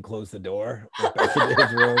his head, and closed the door, went back into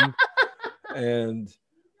his room. And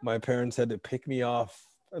my parents had to pick me off.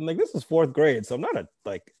 And like, this is fourth grade, so I'm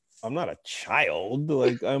not a child.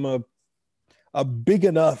 Like, I'm a big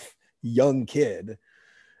enough young kid.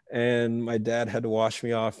 And my dad had to wash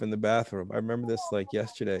me off in the bathroom. I remember this like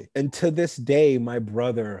yesterday. And to this day, my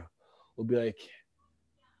brother will be like,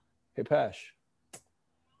 hey, Pash,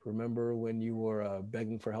 remember when you were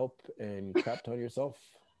begging for help and you crapped on yourself?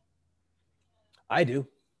 I do.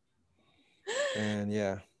 And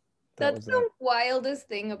yeah. That's the wildest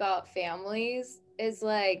thing about families is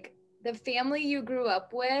like the family you grew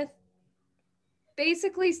up with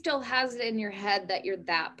basically still has it in your head that you're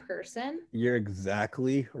that person. You're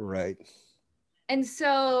exactly right. And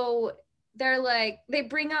so they're like, they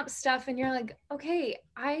bring up stuff and you're like, okay,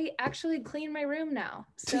 I actually clean my room now.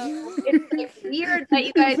 So it's like weird that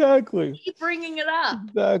you guys keep bringing it up.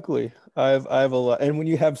 Exactly. I have a lot. And when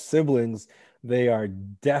you have siblings, they are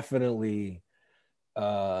definitely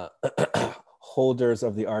holders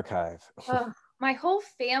of the archive. My whole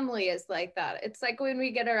family is like that. It's like when we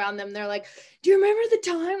get around them, they're like, do you remember the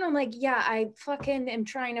time? I'm like, yeah, I fucking am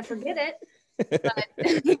trying to forget it. But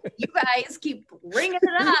you guys keep bringing it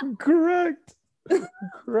up. Correct.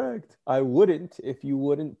 I wouldn't if you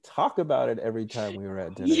wouldn't talk about it every time we were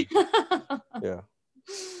at dinner. Yeah.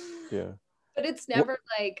 But it's never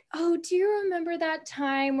like, oh, do you remember that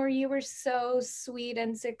time where you were so sweet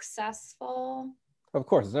and successful? Of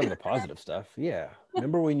course, it's never the positive stuff. Yeah.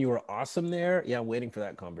 Remember when you were awesome there? Yeah, I'm waiting for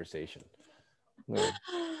that conversation. Yeah.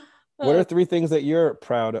 What are 3 things that you're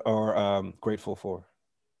proud or grateful for?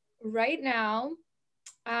 Right now,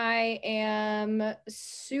 I am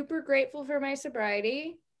super grateful for my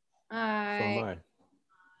sobriety. So am I.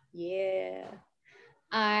 Yeah.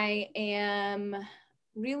 I am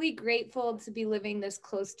really grateful to be living this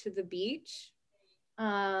close to the beach.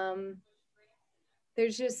 There's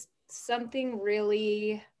just something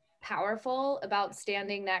really powerful about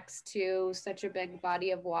standing next to such a big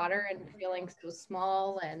body of water and feeling so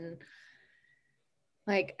small. And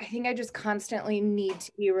like, I think I just constantly need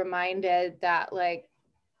to be reminded that like,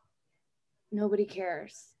 nobody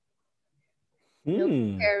cares.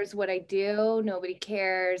 Nobody cares what I do. Nobody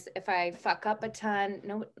cares if I fuck up a ton.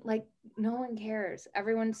 No one cares.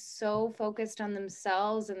 Everyone's so focused on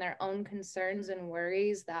themselves and their own concerns and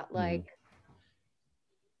worries that like,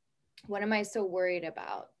 what am I so worried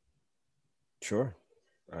about? Sure.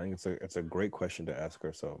 I think it's a great question to ask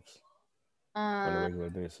ourselves on a regular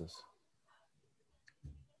basis.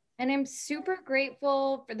 And I'm super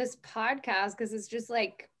grateful for this podcast because it's just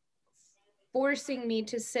like forcing me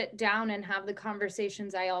to sit down and have the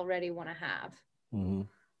conversations I already want to have. Mm-hmm.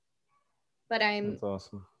 But that's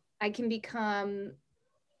awesome. I can become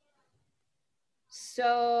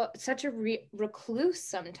such a recluse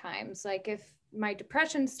sometimes. Like if my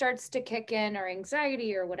depression starts to kick in or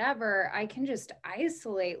anxiety or whatever, I can just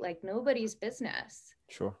isolate like nobody's business.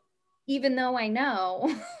 Sure. Even though I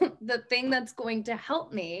know the thing that's going to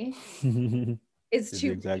help me is to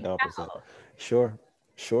the exact opposite. Out. Sure.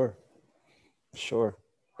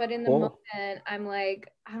 But in the moment, I'm like,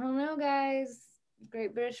 I don't know, guys.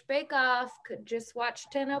 Great British Bake Off, could just watch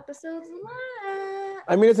 10 episodes a month.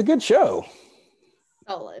 I mean, it's a good show.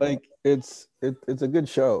 Solid. Like it's a good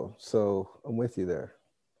show, so I'm with you there.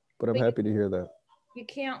 But I'm happy to hear that. You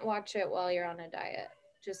can't watch it while you're on a diet.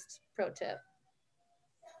 Just pro tip.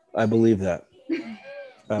 I believe that.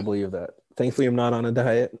 Thankfully, I'm not on a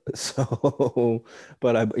diet, so.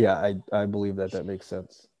 But I believe that makes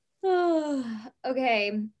sense.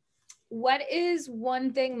 Okay, what is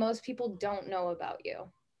one thing most people don't know about you?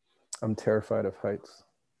 I'm terrified of heights.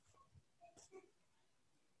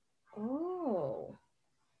 Oh.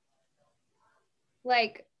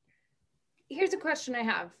 Like, here's a question I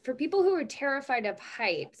have. For people who are terrified of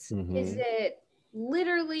heights, is it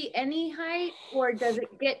literally any height, or does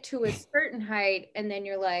it get to a certain height and then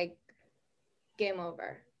you're like, game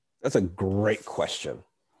over? That's a great question.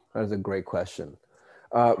 That is a great question.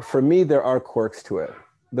 For me, there are quirks to it.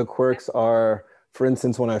 The quirks are, for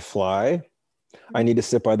instance, when I fly, I need to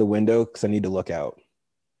sit by the window because I need to look out.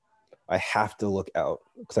 I have to look out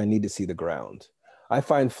because I need to see the ground. I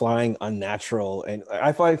find flying unnatural, and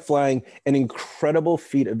I find flying an incredible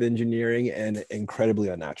feat of engineering and incredibly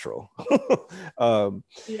unnatural.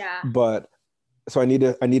 Yeah. But so I need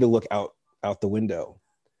to look out the window.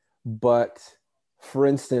 But for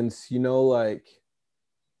instance, like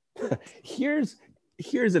here's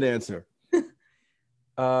an answer.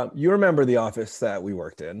 You remember the office that we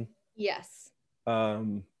worked in? Yes.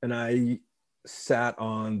 And I sat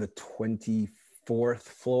on the 24th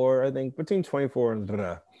floor, I think, between 24 and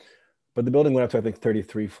but the building went up to, I think,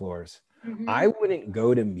 33 floors. Mhm. I wouldn't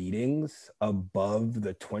go to meetings above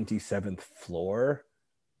the 27th floor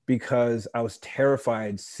because I was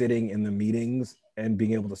terrified sitting in the meetings and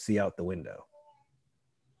being able to see out the window.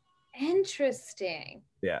 Interesting.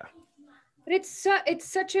 Yeah. But it's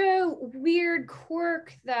such a weird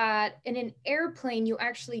quirk that in an airplane you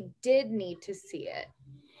actually did need to see it.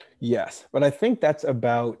 Yes, but I think that's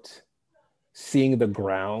about seeing the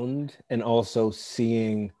ground and also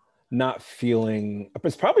not feeling,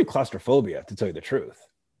 it's probably claustrophobia, to tell you the truth.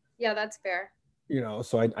 Yeah, that's fair.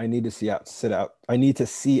 So I need to sit out. I need to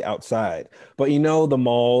see outside. But the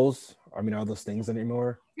malls, I mean, are those things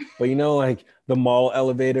anymore? But like the mall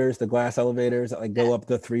elevators, the glass elevators that like go up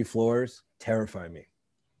the 3 floors, terrify me.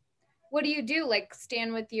 What do you do? Like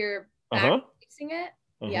stand with your back facing it?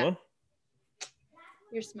 Yeah.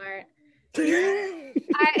 You're smart. I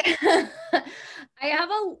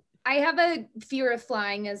I have a fear of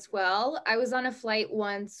flying as well. I was on a flight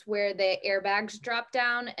once where the airbags dropped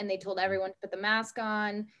down and they told everyone to put the mask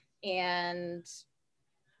on, and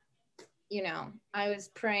I was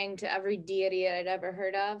praying to every deity I'd ever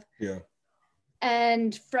heard of. Yeah.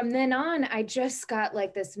 And from then on, I just got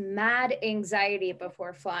like this mad anxiety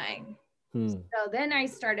before flying. So then I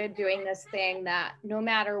started doing this thing that no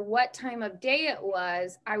matter what time of day it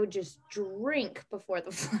was, I would just drink before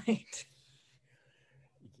the flight.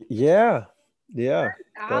 Yeah. That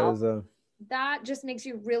just makes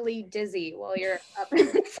you really dizzy while you're up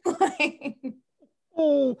and flying.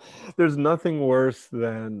 Oh, there's nothing worse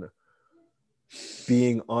than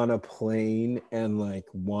being on a plane and like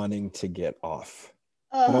wanting to get off.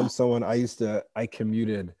 And I'm someone, I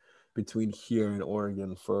commuted between here and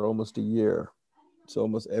Oregon for almost a year. So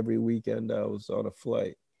almost every weekend I was on a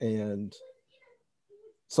flight. And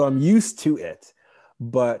so I'm used to it.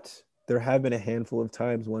 But there have been a handful of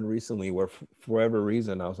times, one recently, where for whatever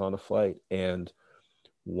reason I was on a flight and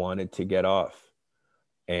wanted to get off.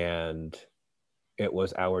 And it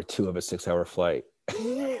was hour 2 of a 6-hour flight.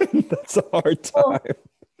 That's a hard time.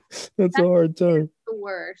 That's a hard time. The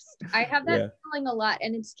worst. I have that feeling a lot,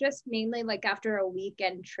 and it's just mainly like after a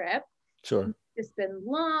weekend trip. Sure. It's been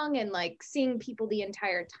long and like seeing people the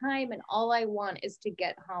entire time, and all I want is to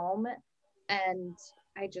get home, and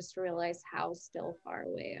I just realize how still far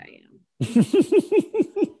away I am.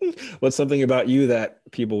 What's something about you that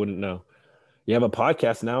people wouldn't know? You have a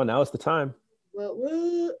podcast now. Now is the time.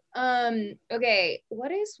 Okay.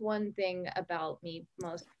 What is one thing about me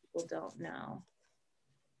most people don't know?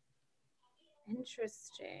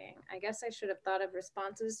 Interesting. I guess I should have thought of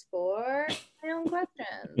responses for my own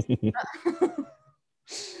questions.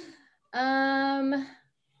 I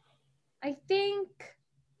think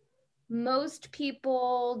most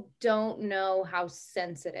people don't know how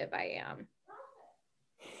sensitive I am.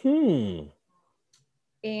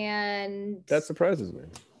 And that surprises me.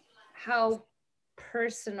 How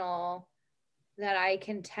personal that I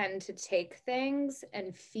can tend to take things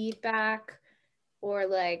and feedback, or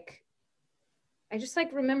like I just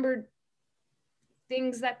like remembered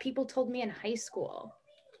things that people told me in high school.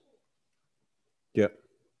 Yep.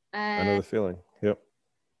 I know the feeling. Yep.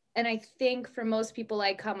 And I think for most people,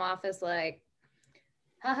 I come off as like,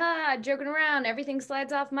 haha, joking around, everything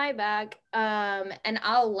slides off my back. And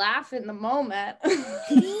I'll laugh in the moment.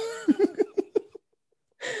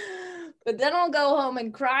 But then I'll go home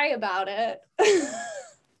and cry about it.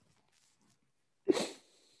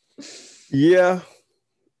 Yeah.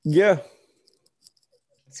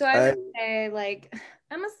 So I would say, like,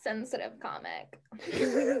 I'm a sensitive comic.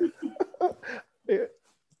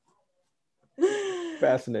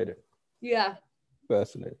 Fascinating. Yeah.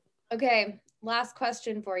 Fascinating. Okay, last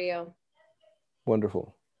question for you.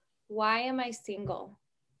 Wonderful. Why am I single?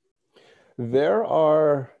 There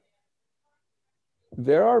are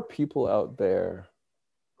people out there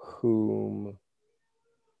whom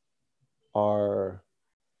are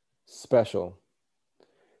special.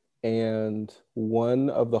 And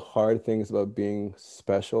one of the hard things about being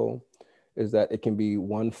special is that it can be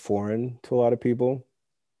foreign to a lot of people.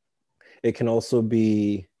 It can also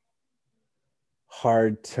be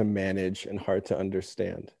hard to manage and hard to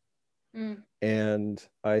understand. Mm. And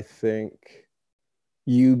I think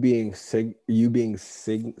you being single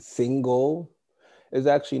is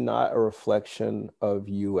actually not a reflection of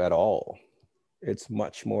you at all. It's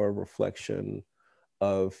much more a reflection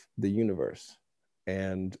of the universe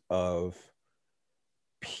and of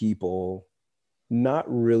people not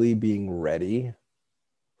really being ready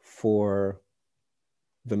for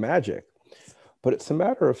the magic. But it's a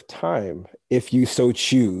matter of time if you so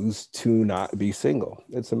choose to not be single.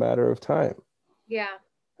 It's a matter of time. Yeah,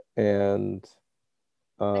 And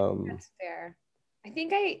that's fair. I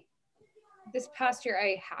think this past year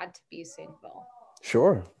I had to be single.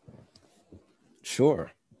 sure.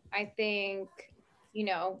 I think,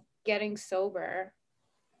 getting sober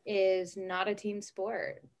is not a team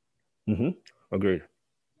sport. Agreed.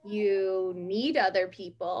 You need other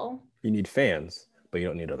people. You need fans, but you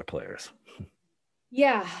don't need other players.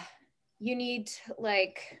 Yeah. You need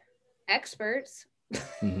like experts.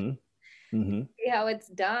 See how it's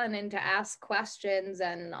done and to ask questions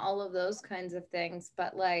and all of those kinds of things.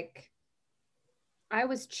 But like, I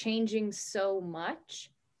was changing so much,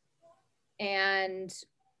 and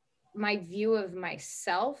my view of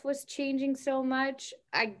myself was changing so much.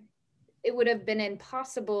 It would have been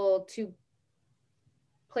impossible to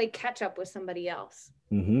play catch up with somebody else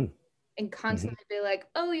and constantly be like,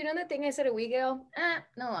 oh, you know that thing I said a week ago?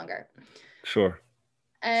 No longer. Sure.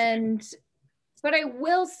 But I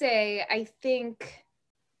will say, I think,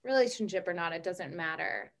 relationship or not, it doesn't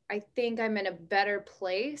matter. I think I'm in a better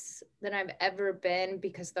place than I've ever been,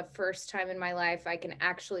 because the first time in my life I can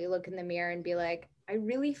actually look in the mirror and be like, I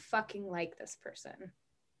really fucking like this person.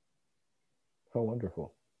 How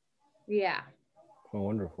wonderful. Yeah. How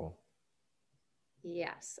wonderful.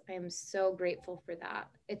 Yes, I am so grateful for that.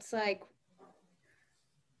 It's like,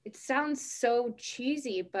 it sounds so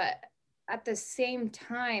cheesy, but at the same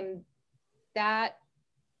time, that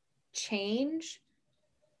changed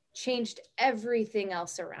everything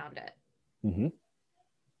else around it.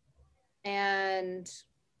 And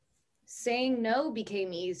saying no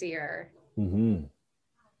became easier.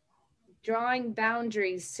 Drawing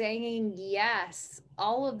boundaries, saying yes,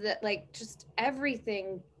 all of that, like just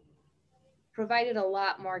everything provided a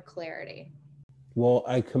lot more clarity. Well,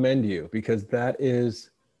 I commend you, because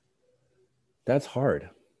that's hard.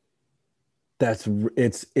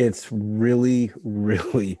 It's really,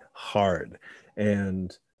 really hard.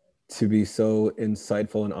 And to be so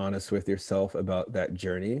insightful and honest with yourself about that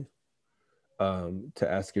journey, to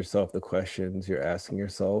ask yourself the questions you're asking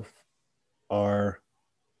yourself are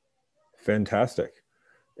fantastic.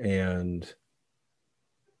 And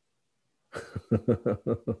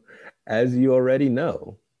as you already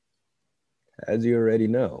know,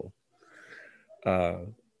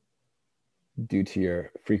 due to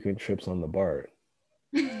your frequent trips on the BART,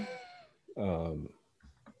 the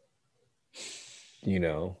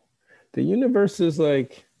universe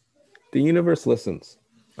listens.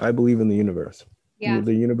 I believe in the universe. Yeah.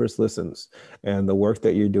 The universe listens, and the work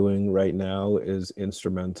that you're doing right now is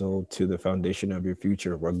instrumental to the foundation of your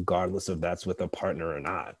future, regardless if that's with a partner or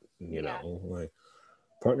not. Like,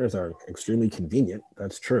 partners are extremely convenient.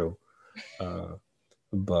 That's true.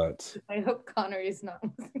 But I hope Connor is not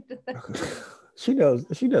listening to that. she knows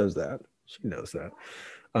that.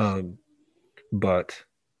 But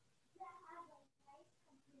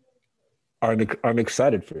I'm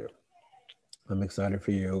excited for you. I'm excited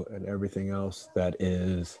for you and everything else that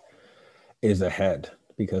is ahead,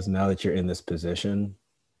 because now that you're in this position,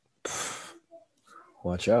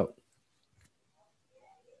 watch out.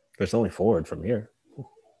 There's only forward from here.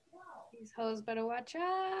 These hoes better watch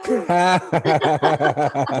out.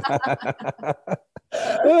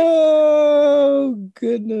 Oh,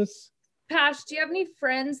 goodness. Pash, do you have any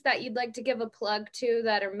friends that you'd like to give a plug to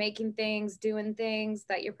that are making things, doing things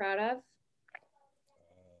that you're proud of?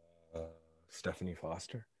 Stephanie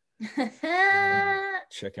Foster.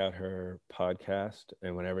 Check out her podcast,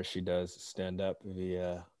 and whenever she does stand up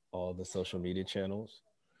via all the social media channels.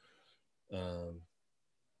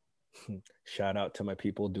 Shout out to my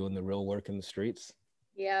people doing the real work in the streets.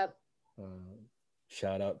 Yep.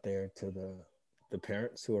 Shout out there to the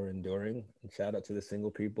parents who are enduring, and shout out to the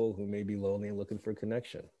single people who may be lonely and looking for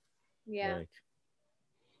connection. Yeah. Like,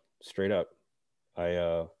 straight up,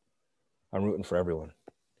 I'm rooting for everyone.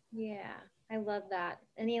 Yeah, I love that.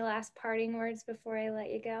 Any last parting words before I let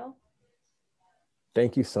you go?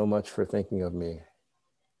 Thank you so much for thinking of me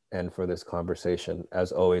and for this conversation.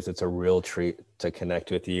 As always, it's a real treat to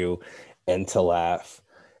connect with you and to laugh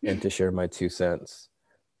and to share my 2 cents.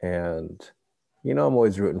 And, I'm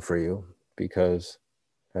always rooting for you because,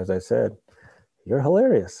 as I said, you're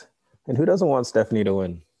hilarious. And who doesn't want Stephanie to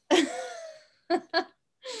win?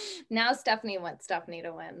 Now Stephanie wants Stephanie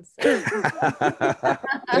to win. So.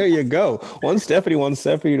 There you go. One Stephanie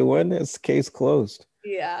to win. It's case closed.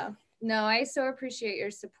 Yeah. No, I so appreciate your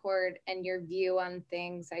support and your view on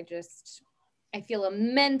things. I feel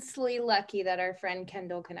immensely lucky that our friend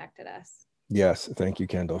Kendall connected us. Yes. Thank you,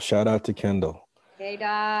 Kendall. Shout out to Kendall. Hey,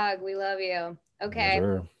 dog. We love you. Okay.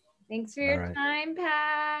 Sure. Thanks for your time,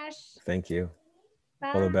 Pash. Thank you.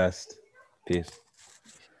 Bye. All the best. Peace.